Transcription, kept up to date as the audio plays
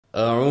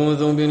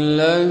أعوذ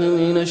بالله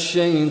من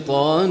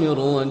الشيطان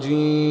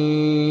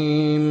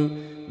الرجيم.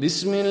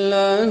 بسم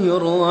الله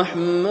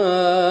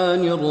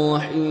الرحمن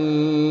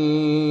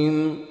الرحيم.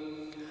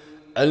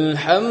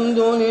 الحمد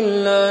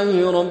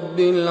لله رب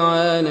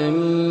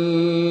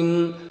العالمين،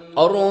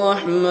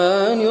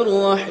 الرحمن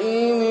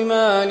الرحيم،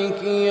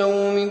 مالك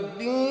يوم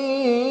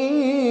الدين،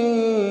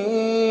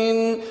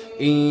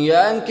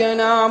 إياك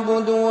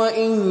نعبد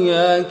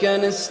وإياك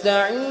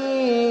نستعين،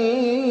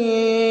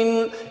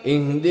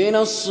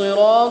 اهدنا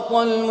الصراط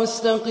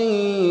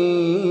المستقيم،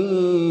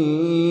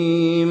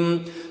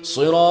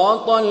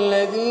 صراط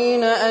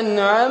الذين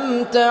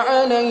أنعمت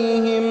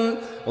عليهم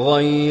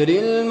غير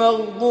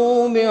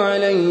المغضوب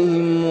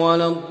عليهم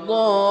ولا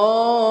الضالين،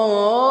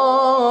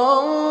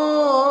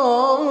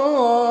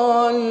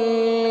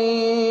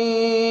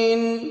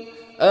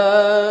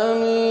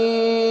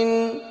 آمين.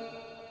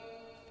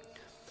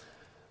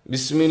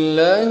 بسم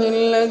الله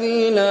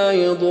الذي لا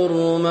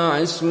يضر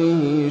مع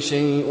اسمه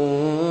شيء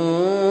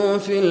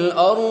في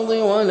الأرض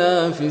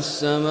ولا في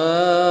السماء،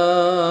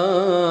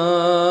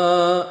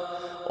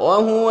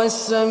 وهو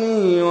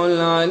السميع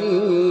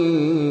العليم.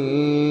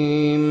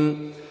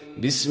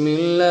 بسم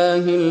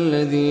الله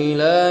الذي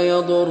لا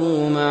يضر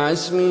مع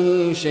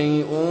اسمه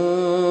شيء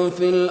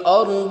في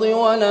الأرض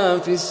ولا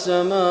في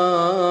السماء،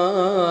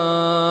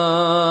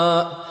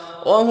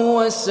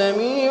 وهو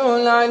السميع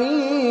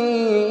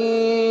العليم.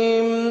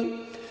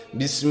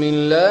 بسم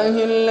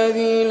الله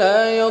الذي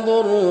لا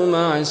يضر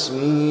مع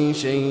اسمه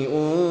شيء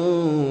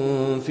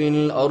في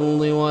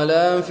الأرض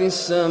ولا في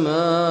السماء،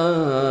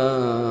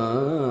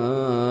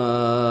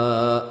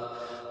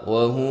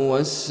 وهو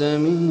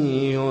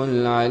السميع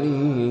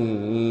العليم.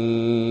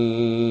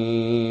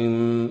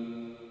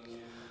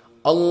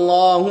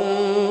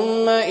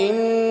 اللهم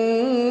إني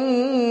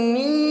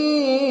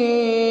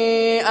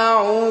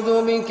أعوذ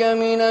بك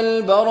من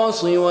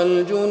البرص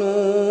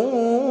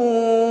والجنون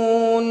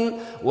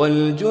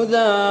والجذام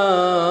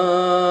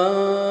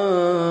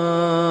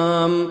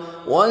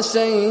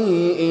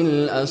وسيء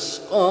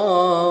الأسقام.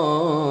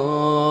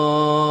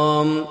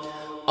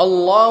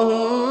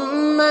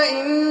 اللهم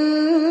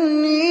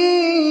إني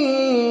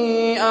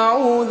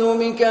أعوذ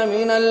بك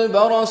من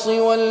البرص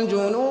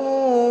والجنون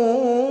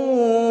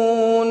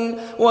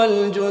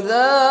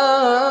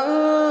والجذام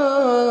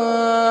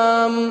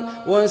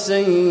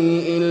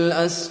وسيء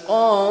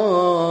الأسقام.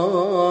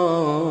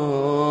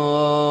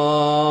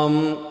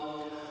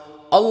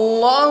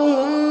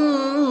 اللهم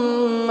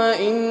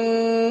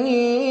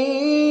إني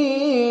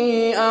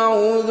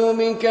أعوذ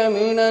بك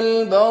من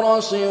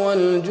البرص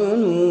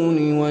والجنون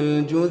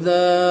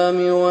والجذام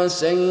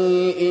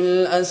وسيء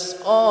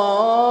الأسقام.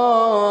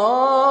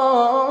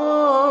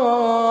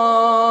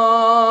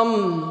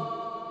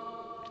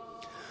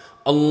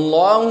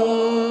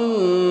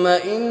 اللهم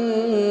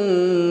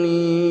إني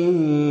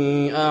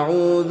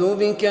أعوذ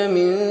بك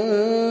من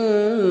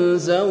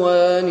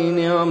زوال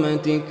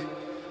نعمتك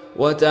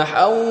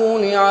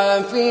وتحول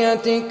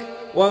عافيتك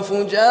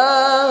وفجاءة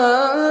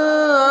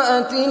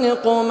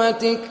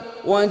نقمتك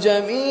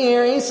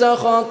وجميع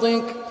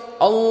سخطك.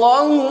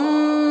 اللهم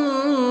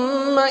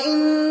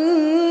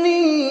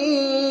إني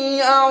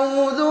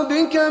أعوذ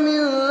بك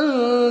من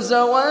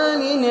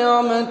زوال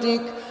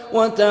نعمتك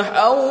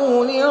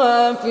وتحول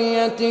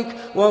عافيتك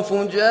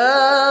وفجاءة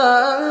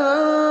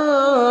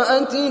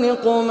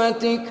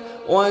نقمتك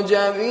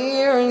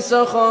وجميع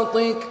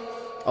سخطك.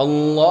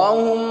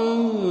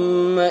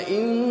 اللهم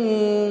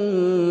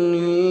إني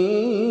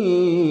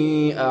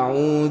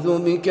أعوذ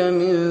بك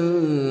من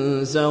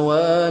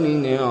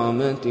زوال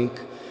نعمتك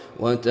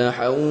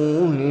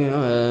وتحول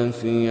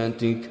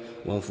عافيتك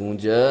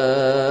وفجاءة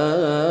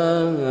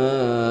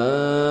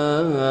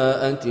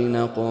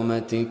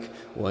نقمتك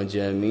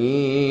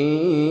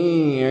وجميع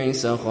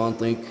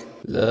سخطك.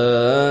 لا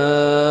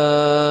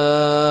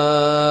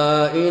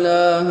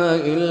إله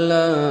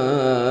إلا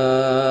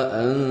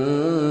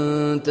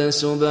أنت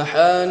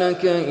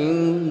سبحانك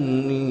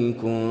إني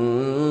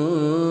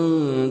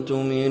كنت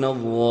من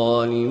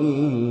الظالمين.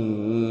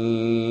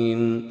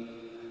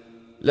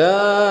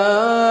 لا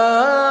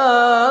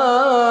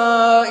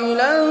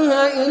إله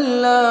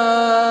إلا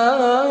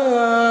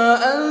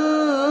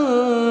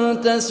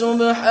أنت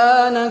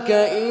سبحانك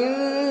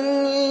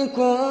إني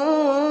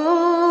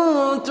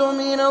كنت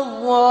من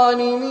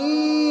الظالمين.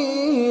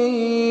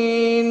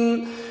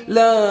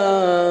 لا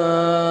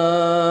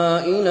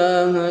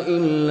إله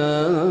إلا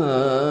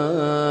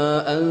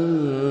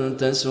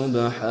أنت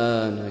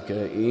سبحانك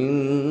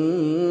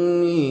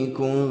إني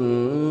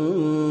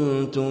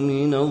كنت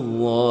من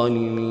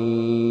الظالمين.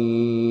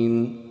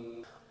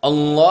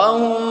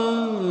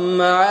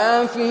 اللهم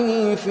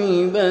عافني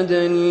في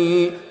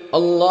بدني،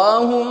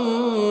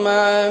 اللهم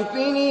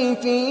عافني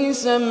في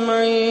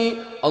سمعي،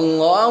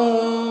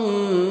 اللهم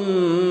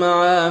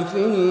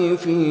عافني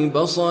في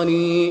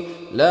بصري.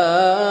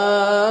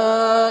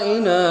 لا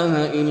إله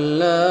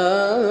إلا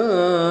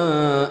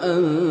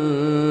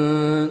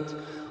أنت.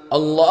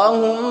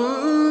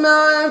 اللهم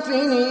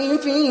عافني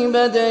في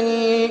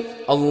بدني،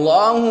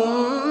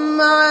 اللهم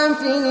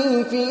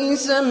عافني في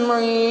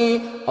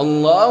سمعي،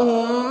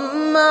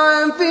 اللهم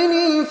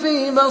عافني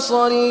في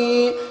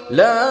بصري،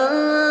 لا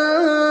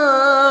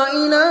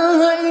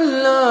إله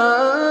إلا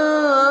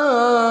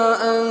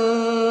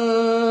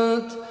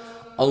أنت.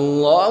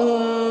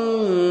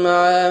 اللهم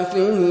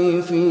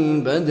عافني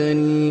في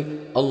بدني،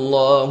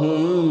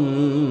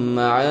 اللهم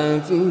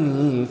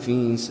عافني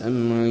في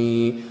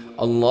سمعي،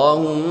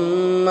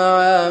 اللهم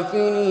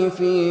عافني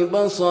في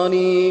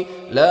بصري،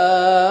 لا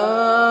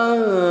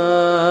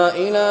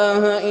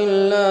إله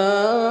إلا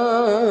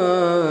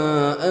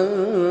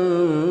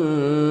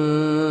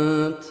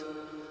أنت.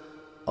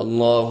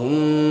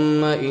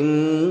 اللهم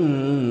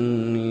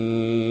إني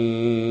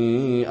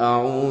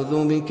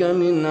أعوذ بك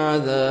من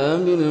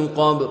عذاب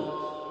القبر،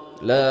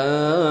 لا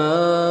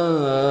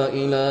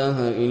إله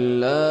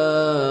إلا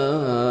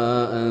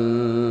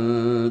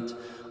أنت.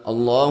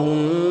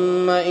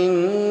 اللهم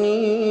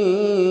إني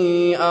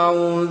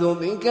أعوذ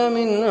بك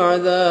من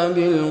عذاب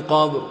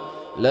القبر،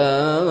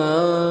 لا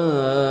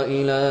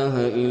إله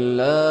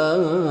إلا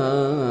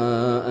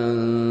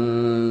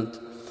أنت.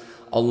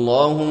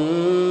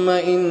 اللهم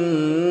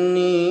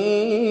إني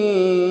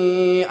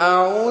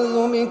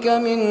أعوذ بك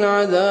من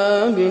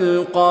عذاب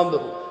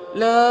القبر،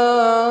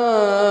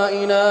 لا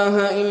إله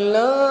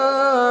إلا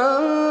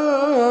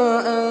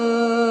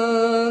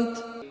أنت.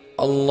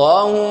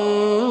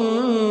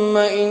 اللهم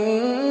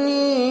إني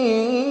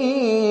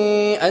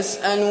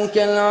أسألك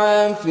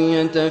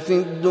العافية في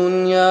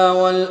الدنيا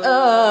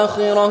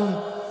والآخرة،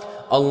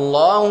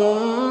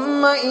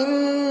 اللهم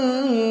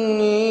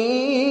إني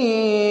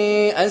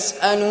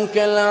أسألك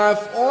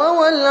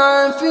العفو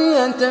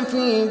والعافية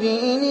في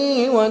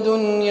ديني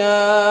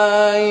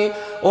ودنياي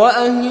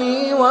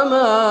وأهلي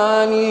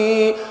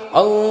ومالي،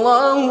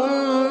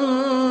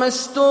 اللهم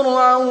استر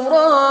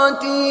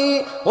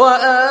عوراتي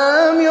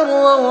وآمن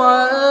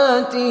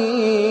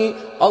روعاتي،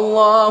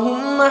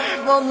 اللهم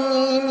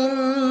احفظني من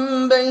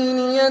بين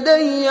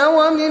يدي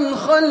ومن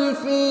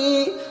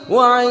خلفي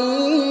وعن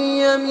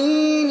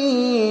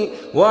يميني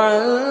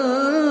وعن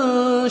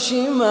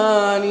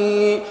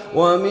شمالي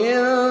ومن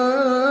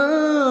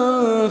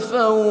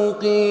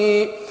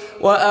فوقي،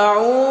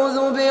 وأعوذ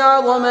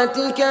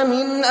بعظمتك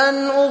من أن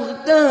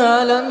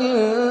أغتال من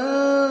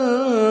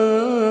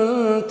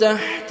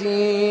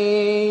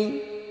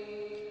تحتي.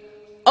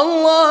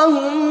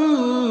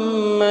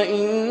 اللهم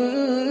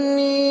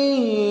إني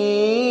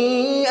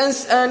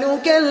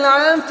أسألك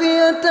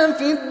العافية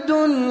في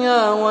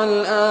الدنيا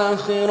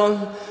والآخرة،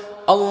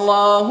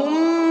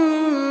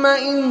 اللهم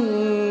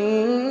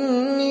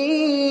إني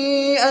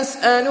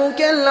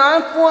أسألك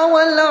العفو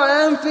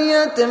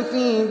والعافية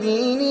في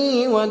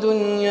ديني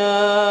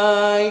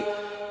ودنياي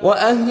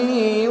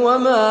وأهلي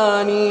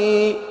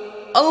ومالي،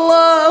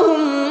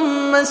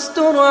 اللهم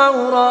استر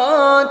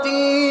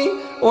عوراتي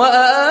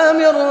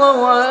وآمن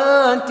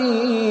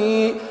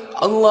روعاتي،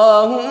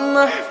 اللهم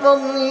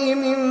احفظني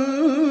من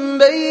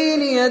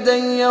بين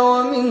يدي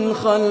ومن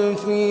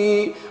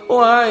خلفي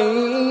وعن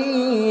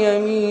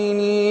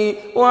يميني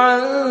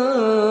وعن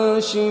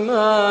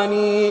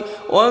شمالي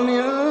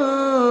ومن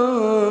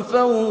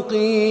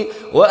فوقي،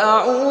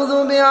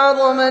 وأعوذ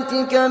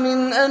بعظمتك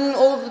من أن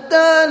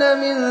أغتال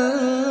من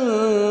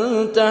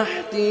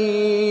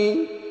تحتي.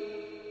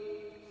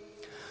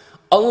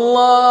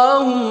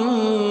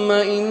 اللهم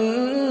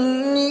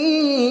إني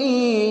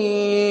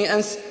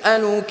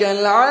أسألك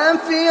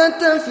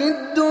العافية في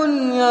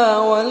الدنيا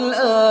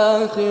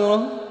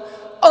والآخرة،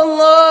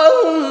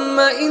 اللهم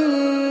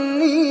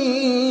إني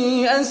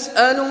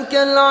أسألك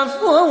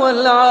العفو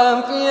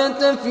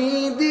والعافية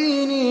في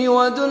ديني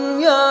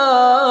ودنياي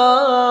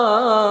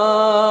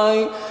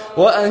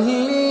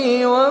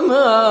وأهلي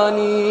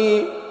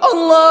ومالي،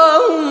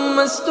 اللهم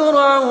استر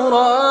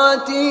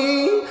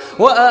عوراتي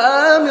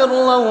وآمن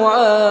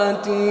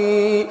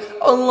روعاتي،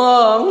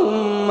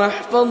 اللهم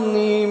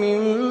احفظني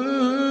من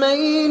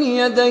بين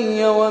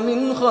يدي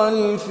ومن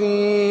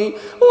خلفي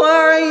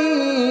وعن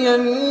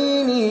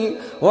يميني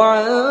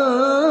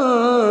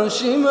وعن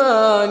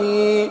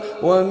شمالي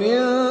ومن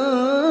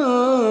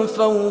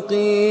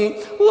فوقي،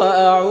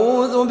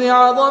 وأعوذ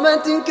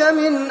بعظمتك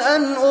من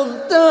أن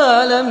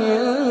أغتال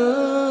من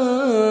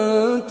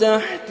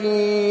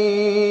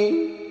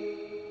تحتي.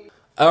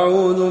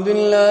 أعوذ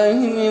بالله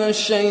من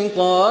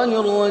الشيطان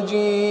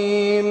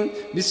الرجيم،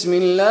 بسم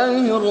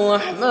الله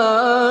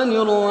الرحمن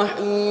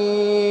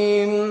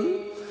الرحيم.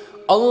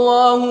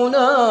 الله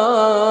لا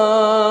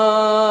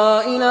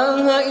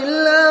إله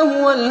إلا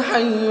هو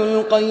الحي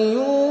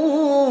القيوم،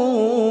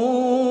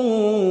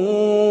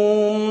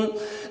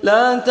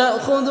 لا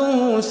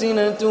تأخذه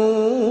سنة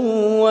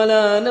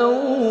ولا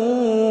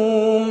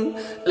نوم،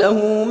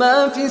 له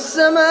ما في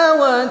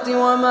السماوات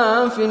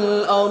وما في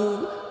الأرض،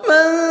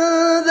 من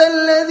ذا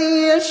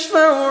الذي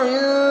يشفع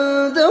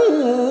عنده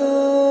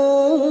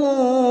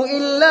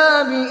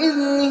إلا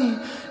بإذنه،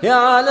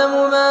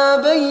 يعلم ما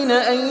بين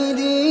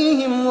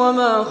أيديهم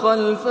وما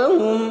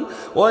خلفهم،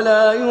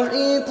 ولا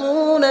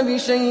يحيطون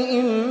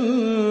بشيء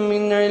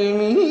من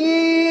علمه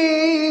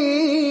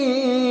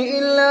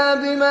إلا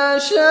بما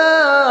شاء،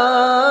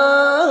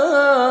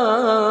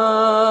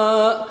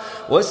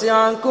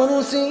 وسع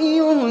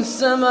كرسيه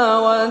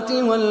السماوات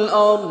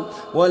والأرض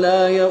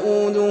ولا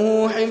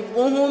يؤوده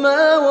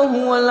حفظهما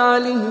وهو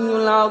العلي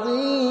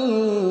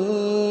العظيم.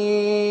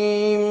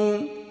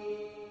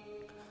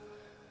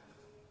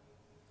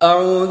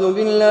 أعوذ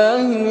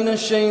بالله من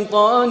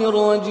الشيطان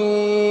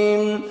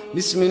الرجيم.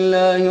 بسم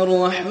الله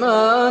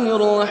الرحمن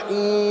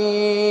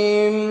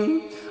الرحيم.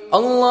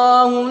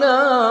 الله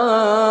لا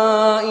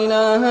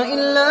إله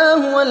إلا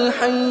هو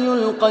الحي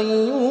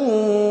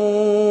القيوم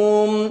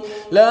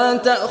لا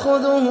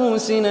تأخذه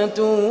سنة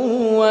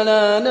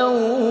ولا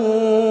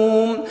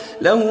نوم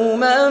له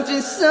ما في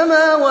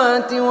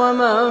السماوات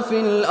وما في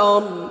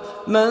الأرض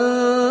من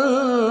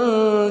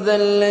ذا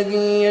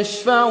الذي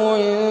يشفع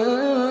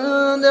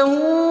عنده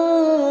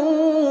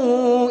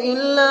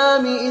إلا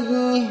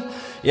بإذنه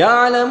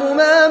يعلم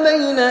ما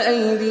بين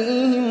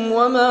أيديهم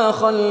وما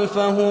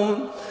خلفهم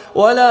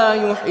ولا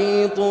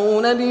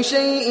يحيطون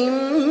بشيء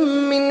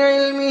من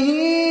علمه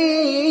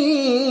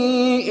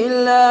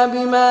إلا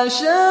بما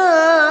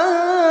شاء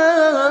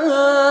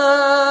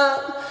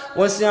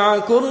وسع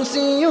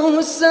كرسيه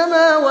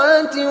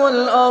السماوات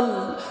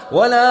والأرض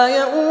ولا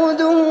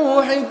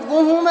يؤوده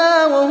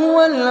حفظهما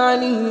وهو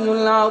العلي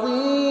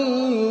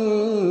العظيم.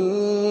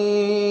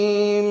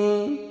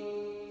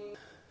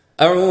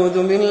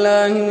 أعوذ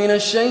بالله من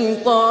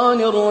الشيطان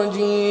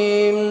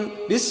الرجيم.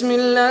 بسم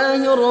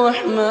الله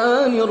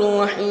الرحمن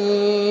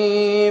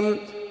الرحيم.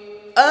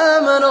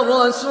 آمن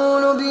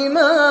الرسول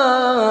بما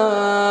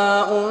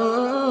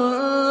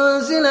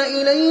أنزل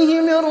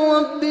إليه من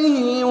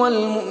ربه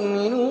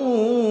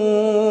والمؤمنون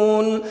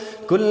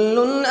كل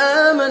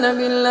آمن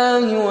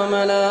بالله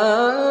وملائكته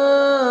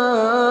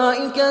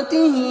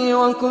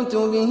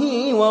وكتبه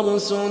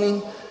ورسله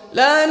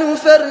لا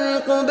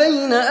نفرق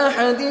بين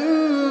أحد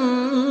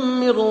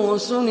من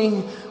رسله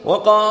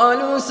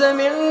وقالوا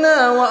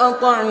سمعنا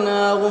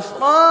وأطعنا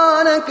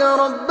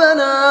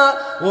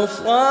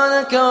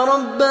غفرانك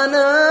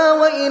ربنا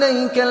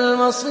وإليك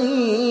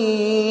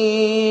المصير.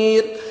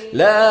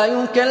 لا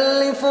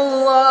يكلف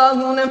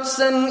الله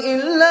نفسا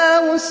إلا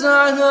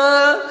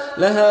وسعها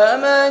لها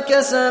ما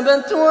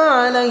كسبت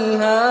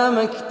وعليها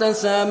ما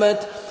اكتسبت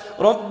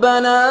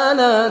ربنا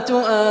لا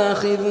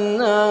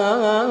تؤاخذنا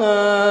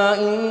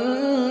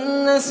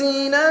إن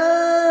نسينا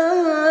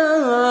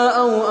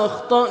أو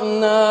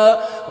أخطأنا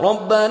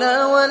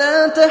ربنا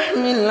ولا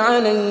تحمل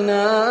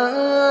علينا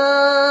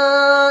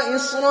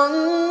إصرا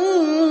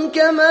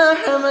كما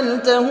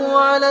حملته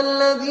على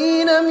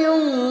الذين من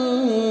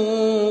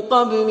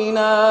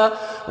قبلنا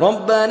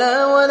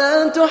ربنا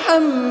ولا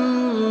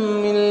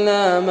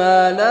تحملنا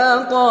ما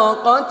لا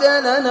طاقة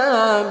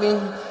لنا به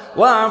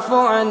واعف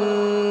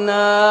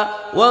عنا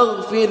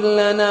واغفر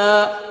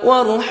لنا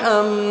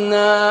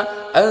وارحمنا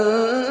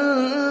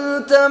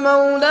أنت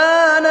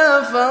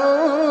مولانا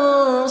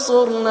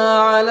فانصرنا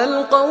على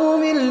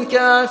القوم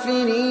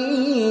الكافرين.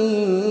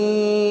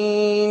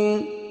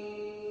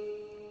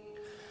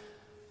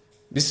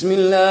 بسم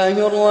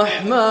الله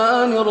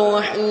الرحمن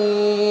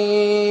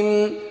الرحيم.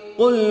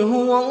 قل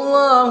هو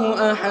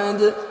الله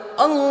أحد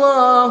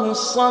الله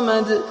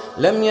الصمد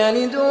لم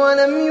يلد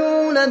ولم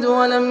يولد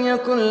ولم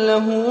يكن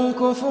له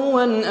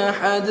كفوا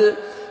أحد.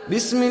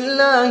 بسم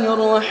الله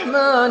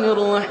الرحمن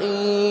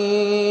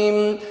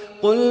الرحيم.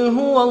 قل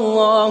هو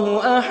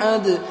الله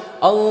أحد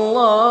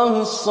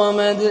الله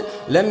الصمد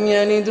لم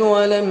يلد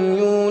ولم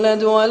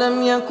يولد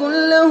ولم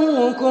يكن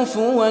له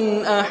كفوا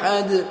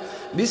أحد.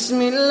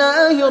 بسم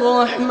الله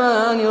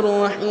الرحمن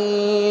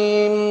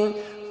الرحيم.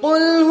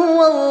 قل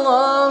هو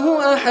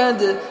الله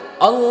أحد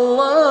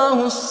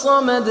الله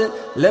الصمد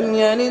لم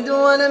يلد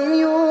ولم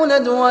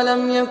يولد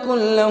ولم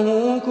يكن له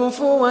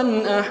كفوا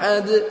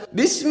أحد.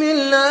 بسم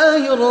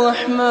الله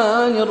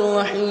الرحمن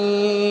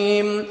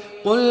الرحيم.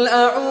 قل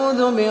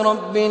أعوذ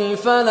برب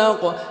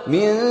الفلق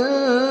من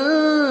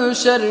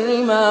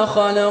شر ما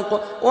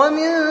خلق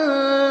ومن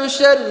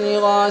شر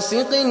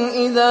غاسق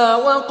إذا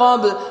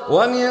وقب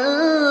ومن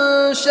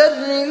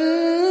شر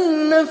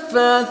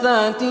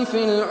النفاثات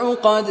في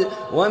العقد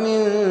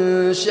ومن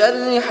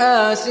شر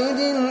حاسد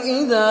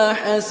إذا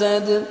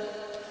حسد.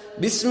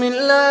 بسم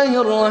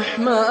الله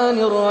الرحمن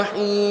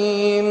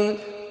الرحيم.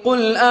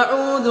 قل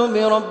أعوذ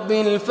برب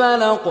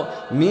الفلق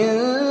من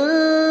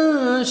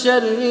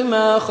شر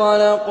ما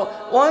خلق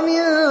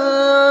ومن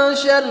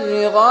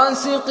شر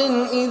غاسق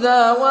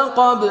إذا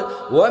وقب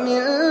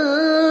ومن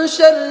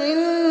شر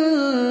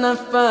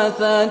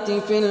النفاثات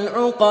في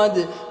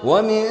العقد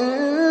ومن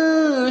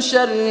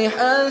شر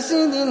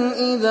حاسد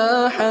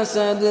إذا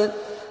حسد.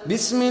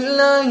 بسم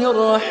الله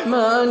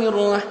الرحمن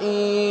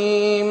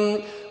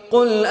الرحيم.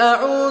 قل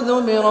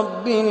أعوذ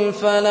برب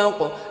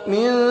الفلق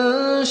من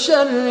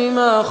شر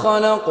ما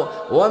خلق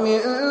ومن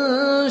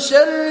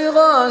شر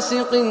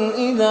غاسق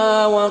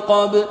إذا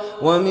وقب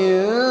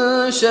ومن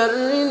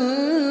شر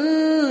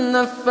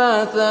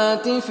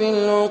النفاثات في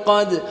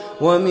العقد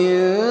ومن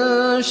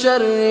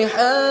شر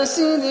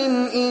حاسد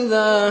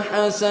إذا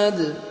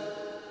حسد.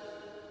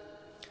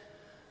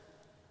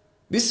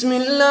 بسم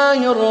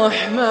الله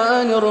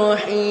الرحمن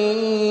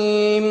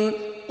الرحيم.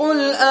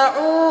 قل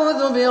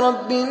أعوذ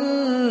برب الناس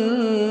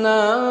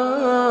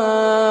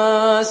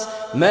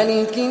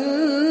ملك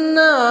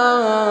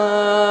الناس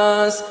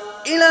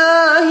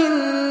إله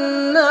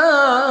الناس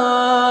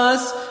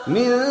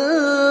من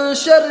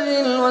شر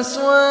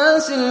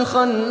الوسواس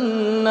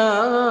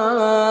الخناس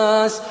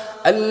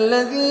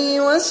الذي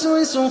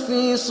يوسوس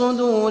في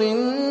صدور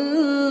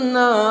الناس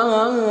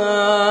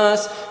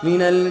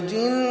من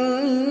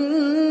الجنة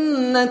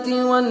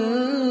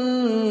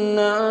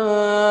والناس.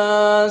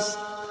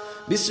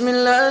 بسم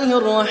الله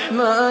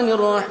الرحمن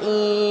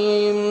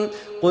الرحيم.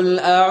 قل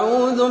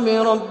أعوذ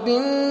برب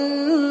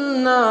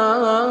الناس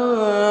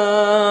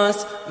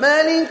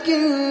ملك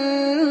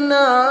الناس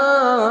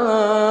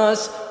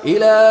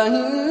إله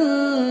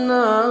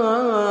الناس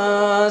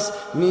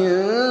من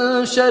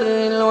شر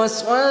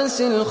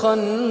الوسواس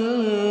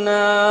الخناس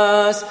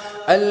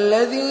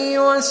الذي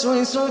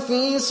يوسوس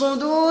في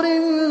صدور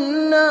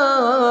الناس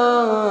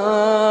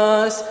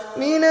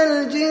من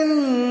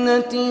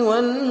الجنة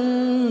والناس.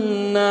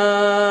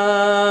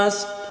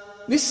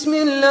 بسم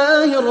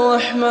الله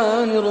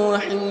الرحمن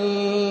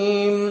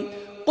الرحيم.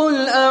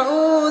 قل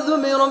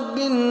أعوذ برب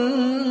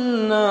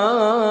الناس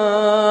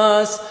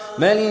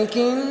ملك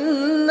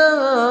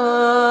الناس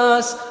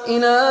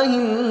إله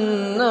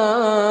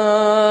الناس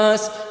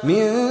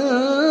من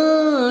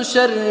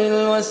شر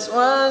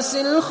الوسواس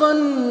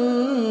الخناس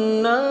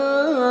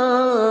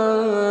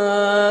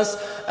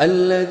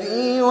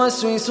الذي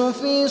يوسوس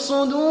في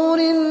صدور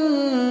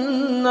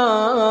الناس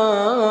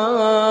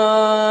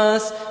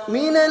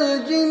من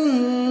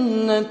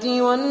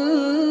الجنة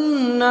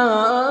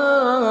والناس.